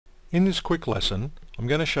In this quick lesson, I'm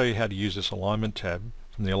going to show you how to use this alignment tab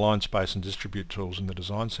from the Align Space and Distribute tools in the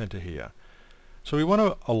DesignCenter here. So we want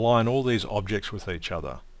to align all these objects with each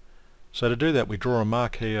other. So to do that, we draw a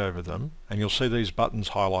marquee over them, and you'll see these buttons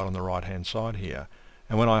highlight on the right hand side here.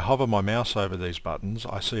 And when I hover my mouse over these buttons,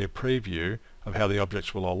 I see a preview of how the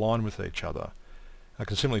objects will align with each other. I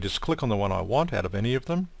can simply just click on the one I want out of any of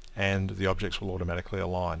them, and the objects will automatically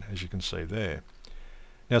align, as you can see there.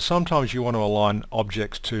 Now sometimes you want to align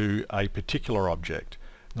objects to a particular object.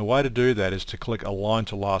 And the way to do that is to click Align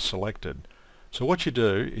to Last Selected. So what you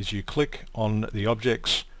do is you click on the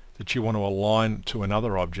objects that you want to align to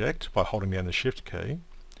another object by holding down the Shift key,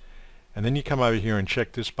 and then you come over here and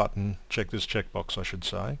check this button, check this checkbox I should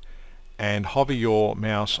say, and hover your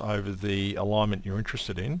mouse over the alignment you're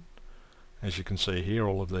interested in. As you can see here,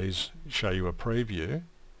 all of these show you a preview,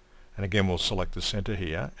 and again we'll select the center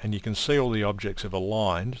here, and you can see all the objects have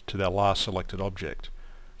aligned to their last selected object.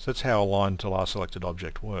 So that's how Align to Last Selected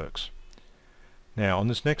Object works. Now on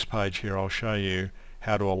this next page here I'll show you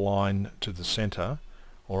how to align to the center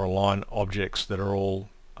or align objects that are all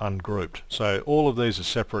ungrouped. So all of these are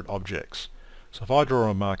separate objects. So if I draw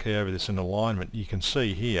a marquee over this in alignment, you can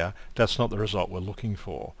see here that's not the result we're looking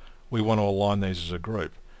for. We want to align these as a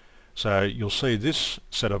group. So you'll see this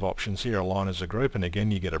set of options here, align as a group, and again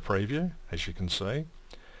you get a preview, as you can see,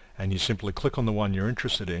 and you simply click on the one you're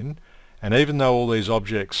interested in, and even though all these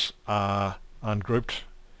objects are ungrouped,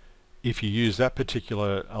 if you use that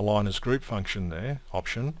particular align as group function there,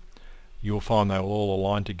 option, you'll find they will all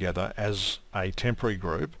align together as a temporary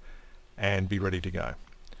group and be ready to go.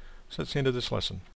 So that's the end of this lesson.